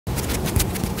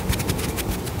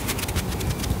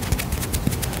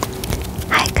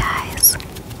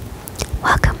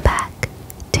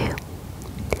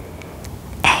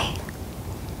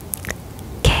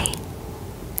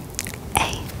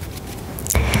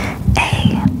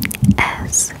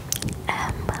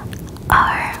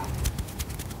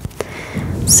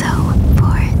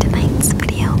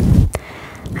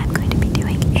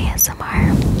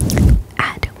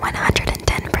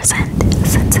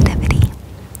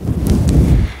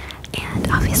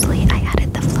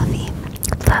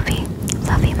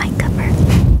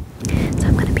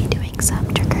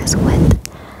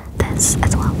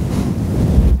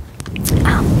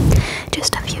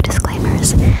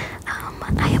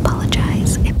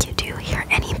apologize if you do hear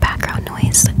any background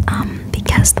noise,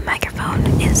 because the microphone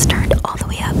is turned all the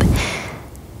way up.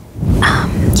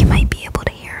 You might be able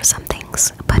to hear some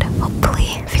things, but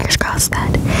hopefully, fingers crossed,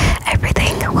 that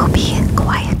everything will be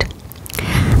quiet.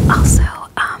 Also,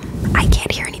 I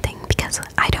can't hear anything because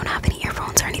I don't have any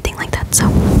earphones or anything like that, so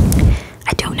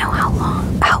I don't know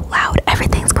how loud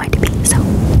everything's going to be. So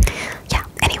yeah,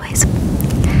 anyways.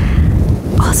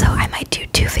 Also, I might do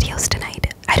 2 videos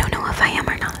tonight. I don't know if I am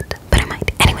or not, but I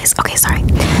might. Anyways, okay, sorry.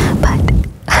 But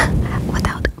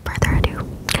without further ado,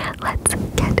 let's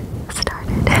get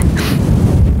started.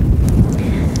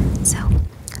 So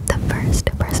the first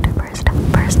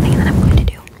thing that I'm going to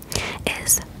do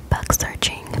is bug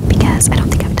searching, because I don't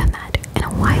think I've done that in a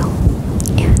while,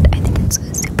 and I think it's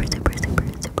super tingly.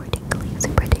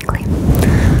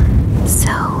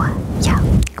 So yeah,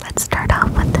 let's start off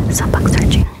with some bug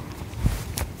searching.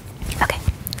 Okay,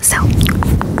 so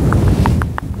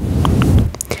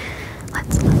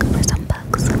let's look for some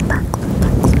bugs. Let's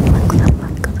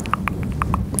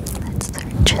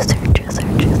search for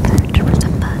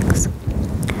some bugs.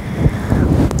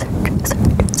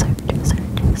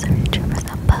 Search for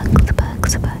some bugs.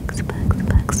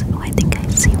 Oh, I think I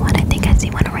see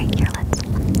one right here. Let's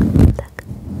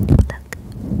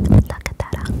look at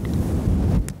that out.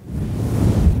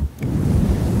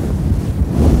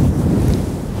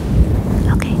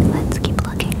 Okay, let's keep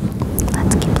looking.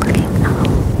 Let's look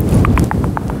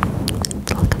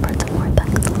for some more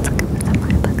bugs. Let's look.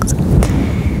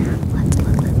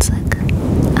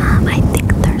 I think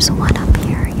there's one up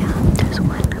here. Yeah, there's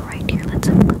one right here. Let's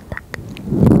look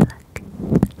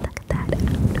at that out.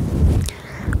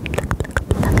 Look at that.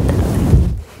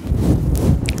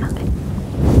 Okay.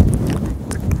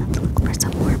 Let's look for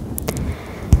some more.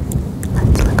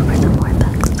 Let's look for some more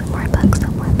bugs.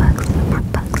 Some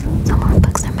more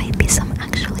bugs. There might be some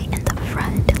actually in the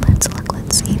front. Let's look.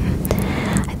 Let's see.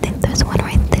 I think there's one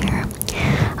right there.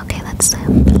 Okay, let's look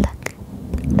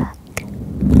at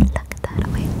that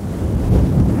away.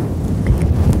 Okay.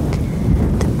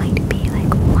 There might be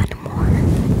like one more.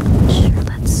 I'm not sure.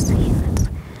 Let's see.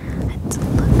 Let's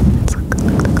look.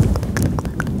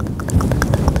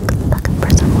 Look for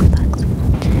some more bugs.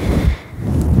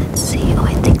 Let's see. Oh,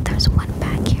 I think there's one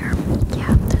back here.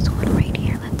 Yeah, there's one right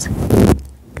here. Let's look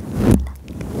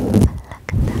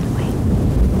that way.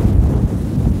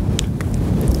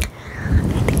 I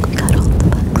think we got all the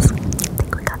bugs. I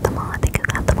think we got them all.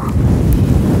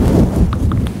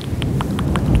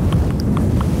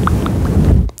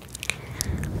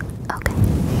 Okay.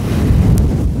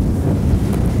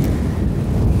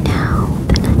 Now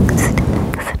the next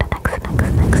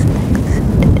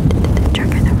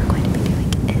trigger that we're going to be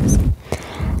doing is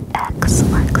X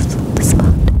marks the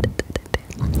spot.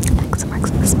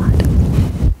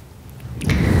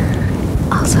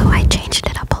 Also, I changed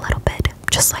it up a little bit,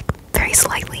 just like very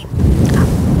slightly.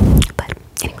 But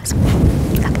anyways,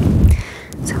 okay.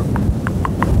 So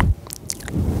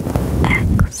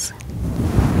X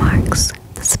marks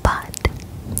the spot,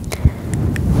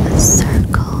 a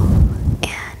circle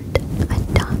and a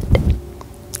dot,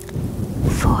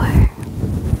 4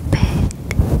 big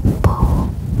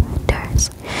boulders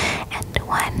and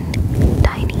 1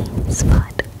 tiny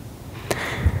spot.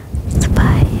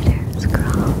 Spiders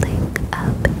crawling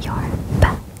up your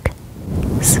back.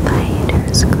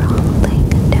 Spiders crawling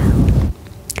down.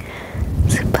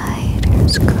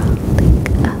 Spiders crawling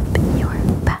up your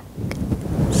back.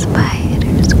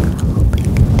 Spiders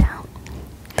crawling down.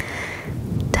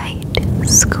 Tight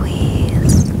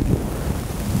squeeze.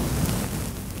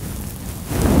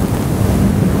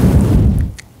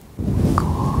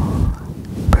 Cool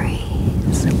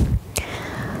breeze.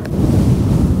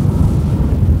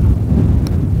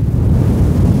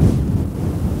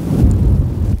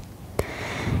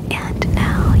 And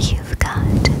now you've got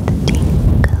the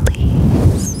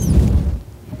tinglies.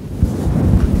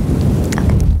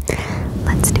 Okay,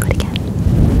 let's do it again.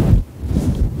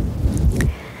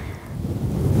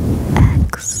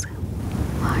 X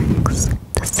marks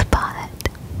the spot,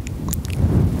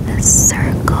 a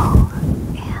circle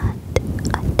and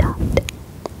a dot,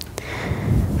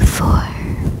 4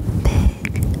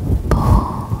 big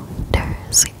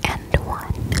boulders and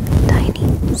 1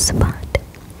 tiny spot.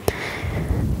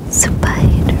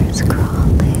 Spiders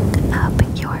crawling up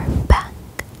your back.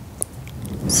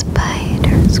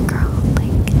 Spiders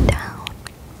crawling down.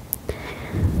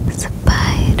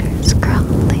 Spiders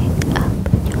crawling up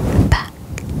your back.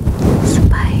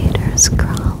 Spiders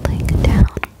crawling down.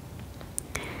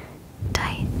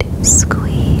 Tight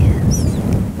squeeze.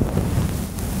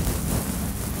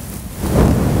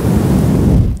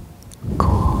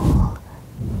 Cool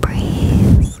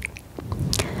breeze.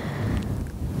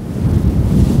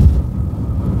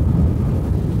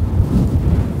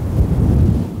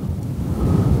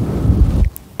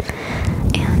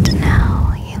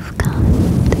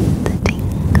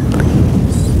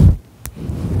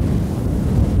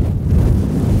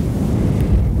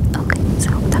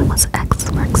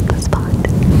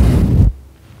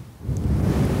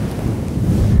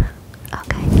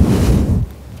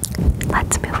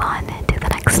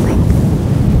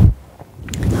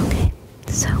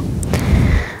 So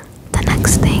the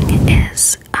next thing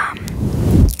is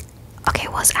okay,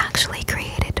 was actually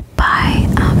created by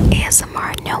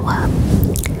ASMR Noah.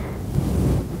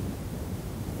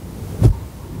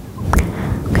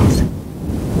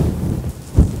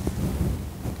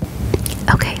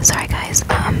 Okay, sorry guys.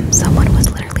 Someone was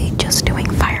literally just doing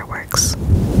fireworks.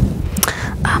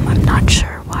 I'm not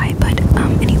sure why, but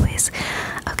anyways.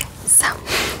 Okay, so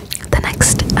the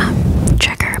next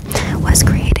trigger was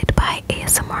created by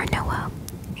ASMR Noah.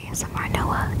 ASMR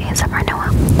Noah. ASMR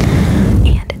Noah.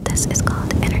 And this is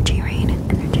called Energy Rain.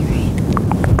 Energy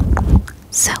Rain.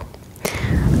 So,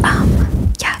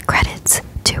 yeah, credits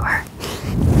to her.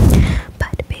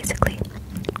 But basically,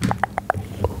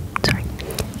 sorry,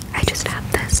 I just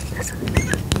have this. This is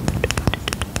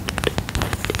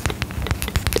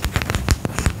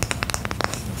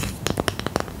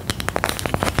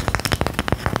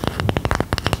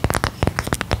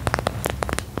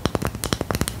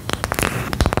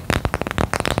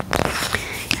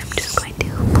I'm just going to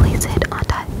place it on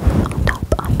top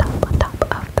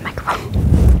of the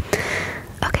microphone.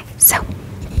 Okay, so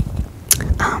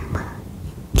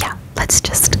yeah, let's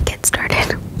just get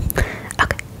started.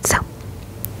 Okay, so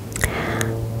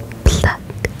pluck,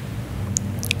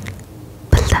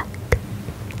 pluck,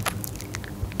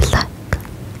 pluck,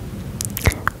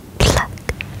 pluck,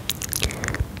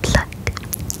 pluck,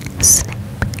 snip,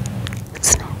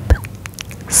 snip,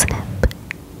 snip,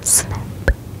 snip,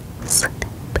 snip.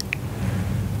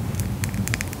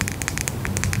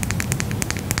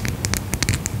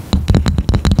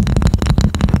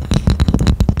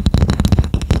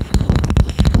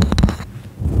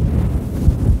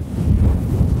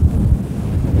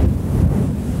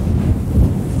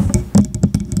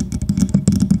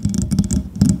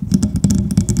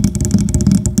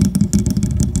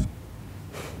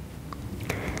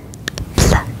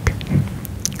 Pluck,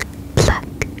 pluck,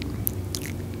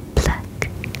 pluck,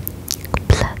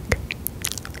 pluck,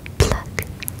 pluck,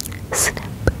 snip,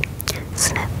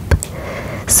 snip,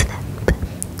 snip,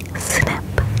 snip.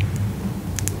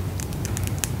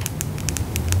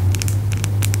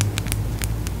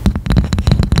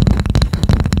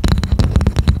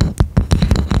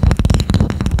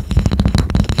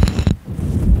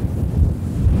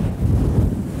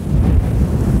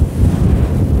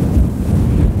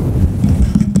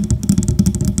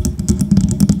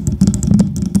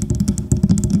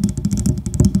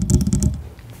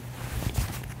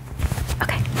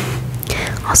 Okay.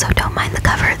 Also, don't mind the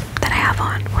cover that I have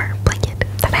on, or blanket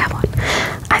that I have on.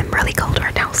 I'm really cold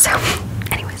right now, so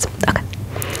anyways, okay.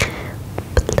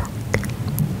 Pluck,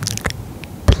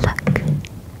 pluck,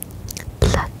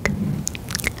 pluck,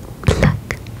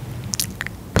 pluck,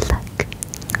 pluck,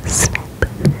 snip,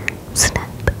 snip,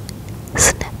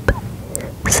 snip,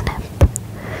 snip,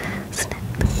 snip.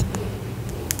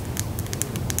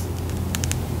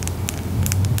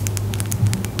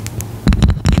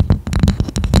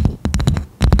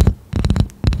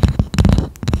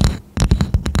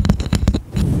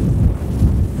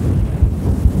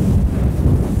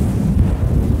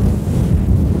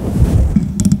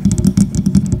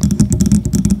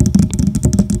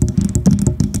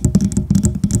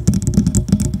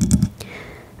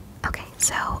 Okay,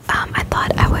 so I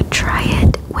thought I would try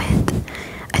it with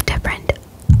a different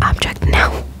object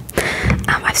now.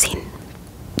 I've seen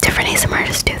different ASMR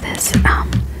artists do this.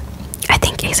 I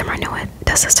think ASMR Noah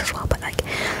does this as well, but like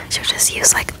she'll just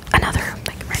use like another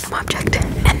like random object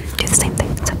and do the same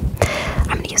thing. So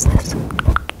I'm gonna use this.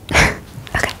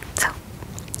 Okay, so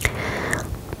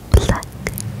pluck,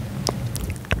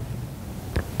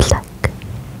 pluck,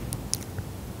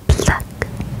 pluck,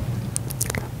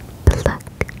 pluck,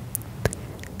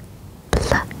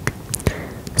 pluck,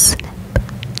 snip,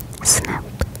 snip,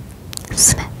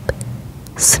 snip,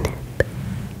 snip.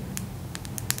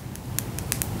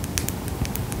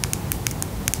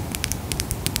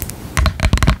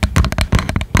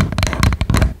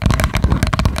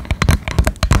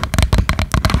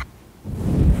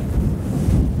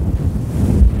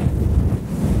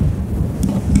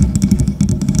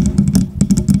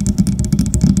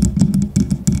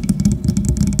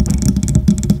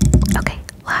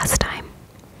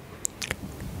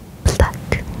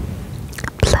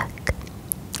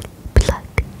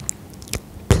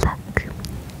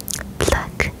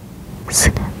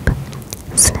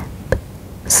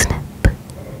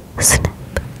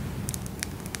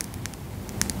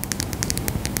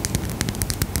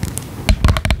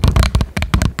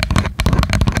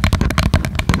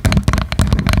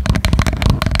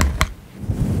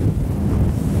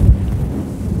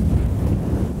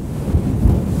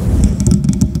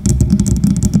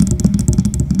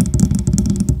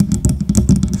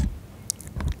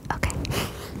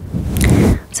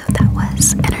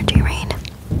 is Energy Rain.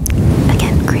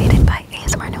 Again, created by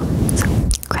ASMR Noah, so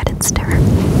credits to her.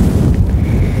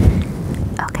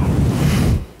 Okay.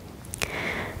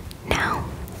 Now,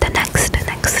 the next thing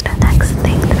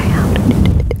that I have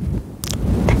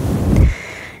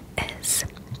is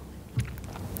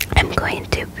I'm going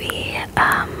to be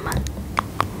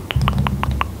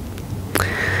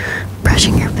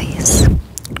brushing your face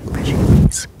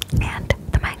and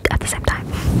the mic at the same time.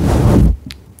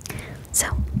 So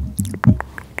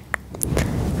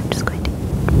I'm just going to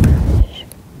brush,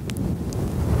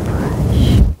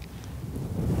 brush,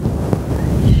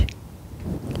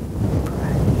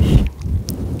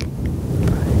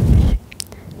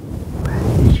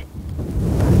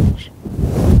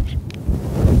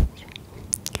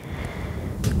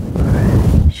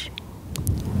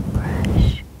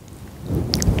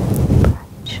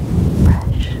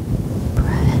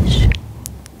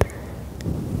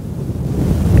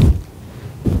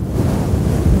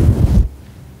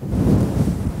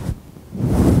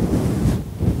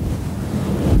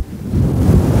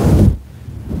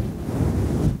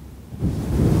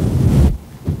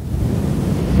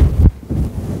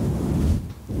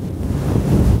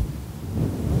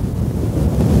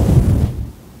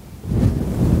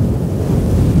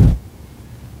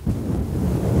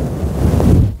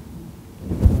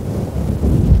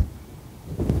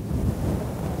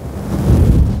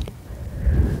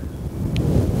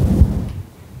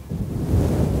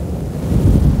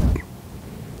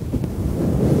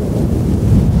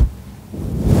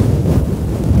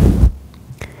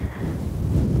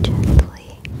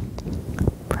 gently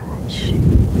brush.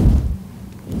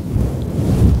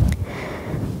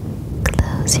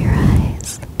 Close your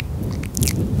eyes.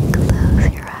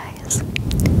 Close your eyes.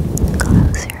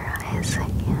 Close your eyes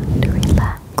and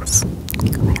relax.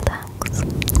 Relax.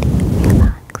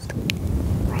 Relax.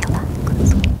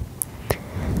 Relax.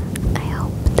 I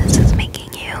hope this is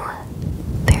making you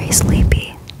very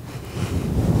sleepy.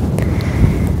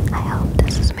 I hope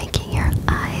this is making your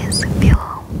eyes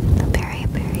feel very,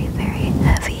 very, very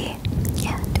heavy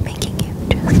and making you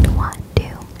just want to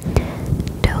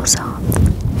doze off.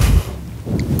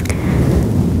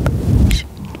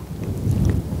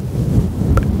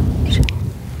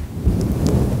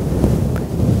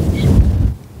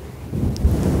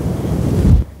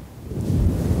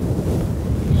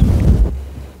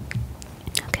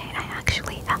 Okay, I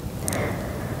actually have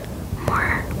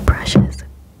more brushes.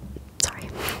 Sorry.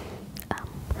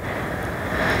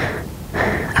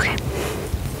 Okay,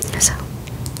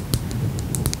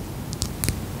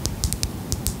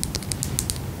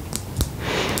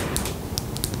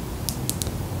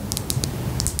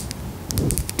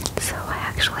 so I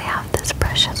actually have this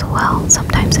brush as well.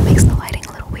 Sometimes it makes the lighting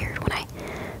a little weird when I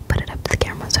put it up to the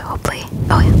camera, so hopefully,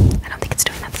 oh yeah, I don't think it's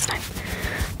doing that this time,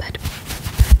 but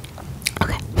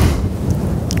okay.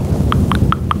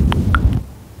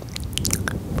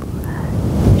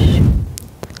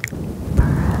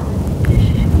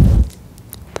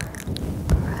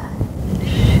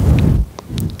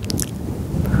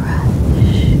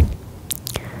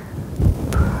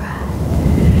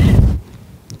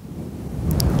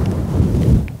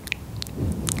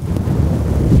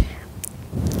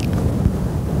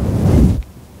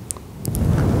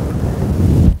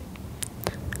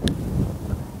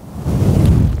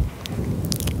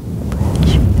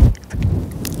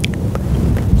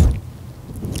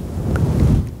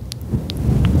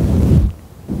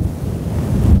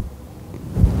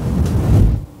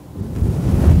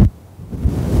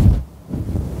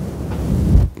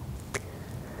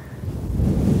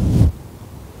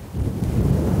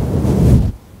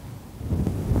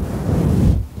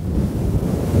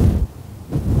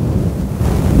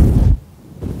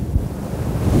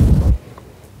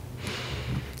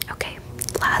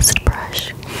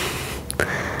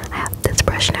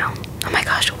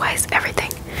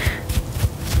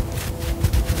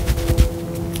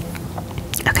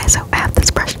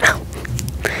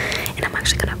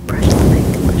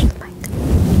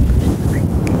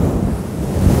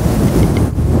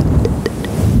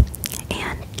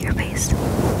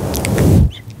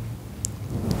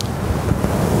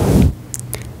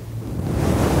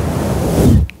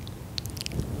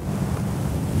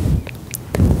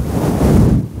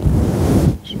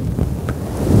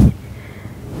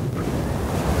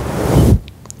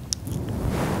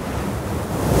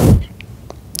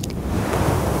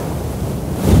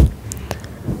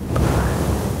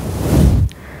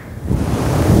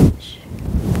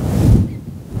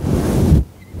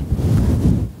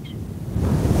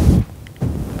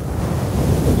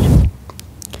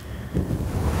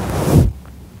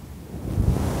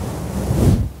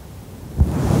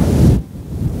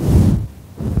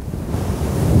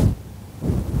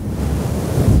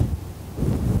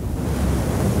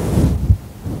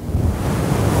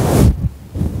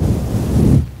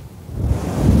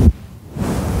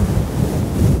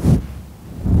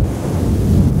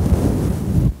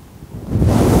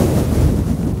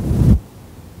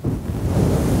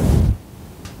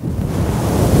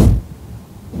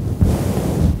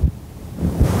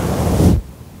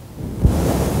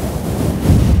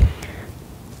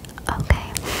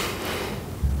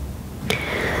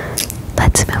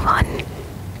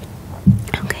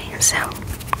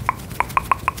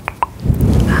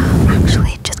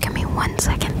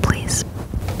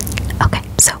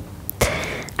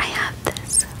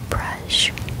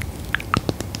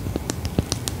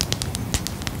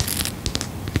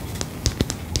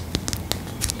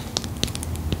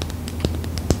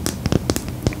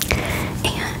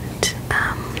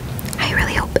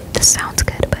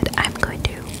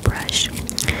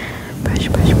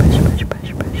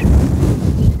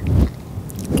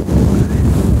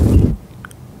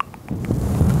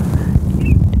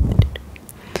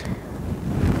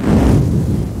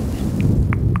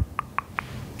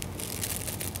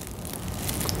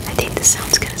 this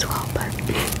sounds good as well, but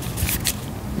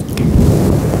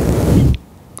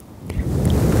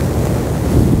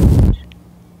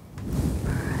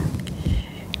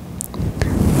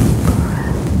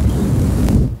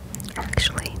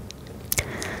actually,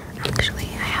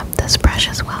 I have this brush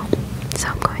as well, so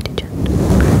I'm going to just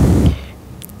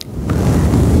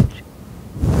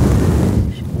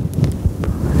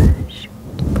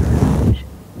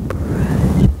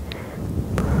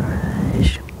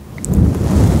brush.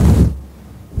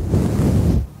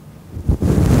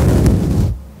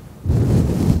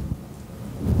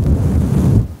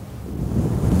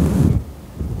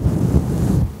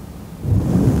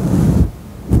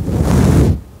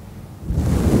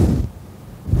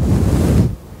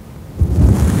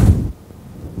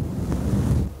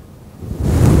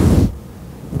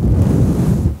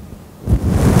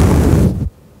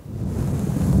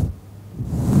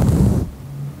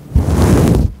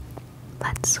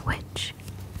 Let's switch.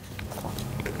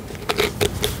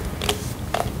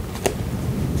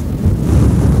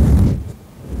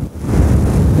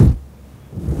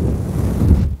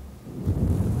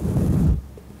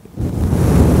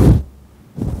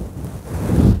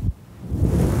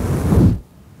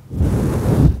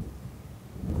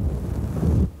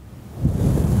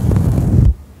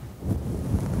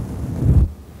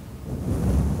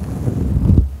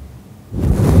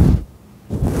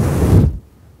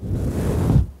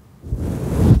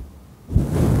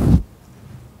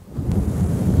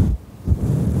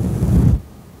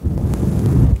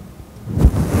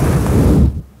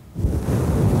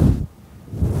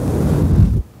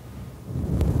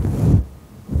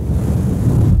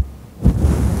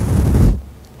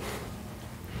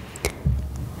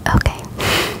 Okay.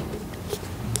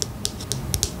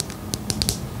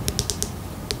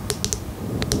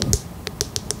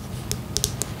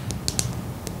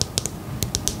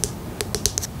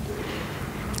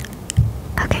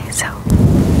 Okay, so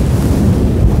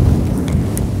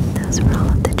those were all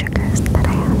of the triggers that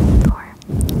I have for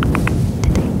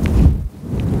today.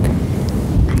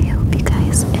 I hope you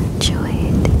guys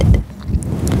enjoyed.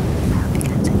 I hope you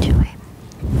guys enjoy.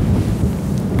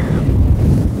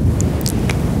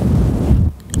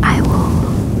 I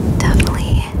will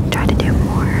definitely try to do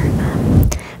more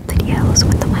videos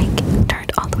with the mic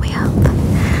turned all the way up.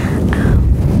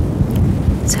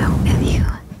 So if you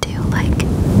do like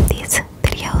these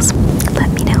videos, let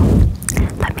me know.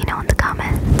 Let me know in the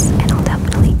comments, and I'll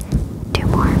definitely do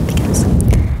more because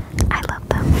I love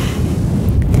them.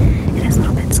 It is a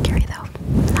little bit scary though,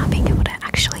 not being able to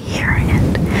actually hear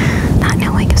and not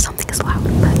knowing if something is loud,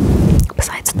 but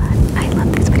besides that, I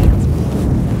love these videos.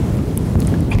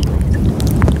 Anyways,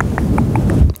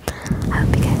 I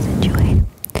hope you guys enjoyed.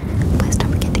 Please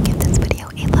don't forget to give this video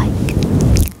a like.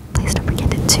 Please don't forget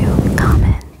to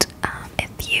comment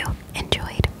if you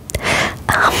enjoyed.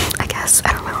 I guess,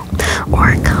 I don't know.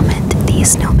 Or comment the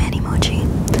snowman emoji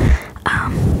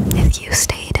if you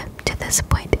stayed to this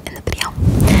point in the video.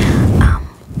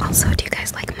 Also, do you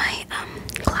guys like my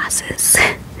glasses?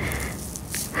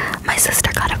 My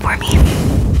sister got it for me.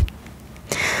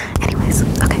 Anyways,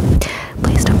 okay.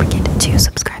 Please don't forget to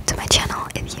subscribe to my channel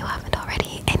if you haven't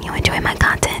already and you enjoy my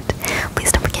content.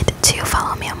 Please don't forget to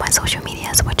follow me on my social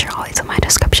medias, which are always in my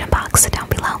description box down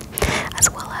below. As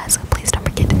well as, please don't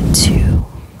forget to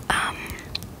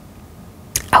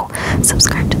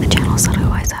subscribe to the channels that I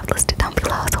always have listed down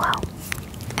below as well.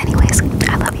 Anyways,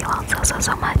 I love you all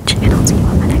so much, and I'll see you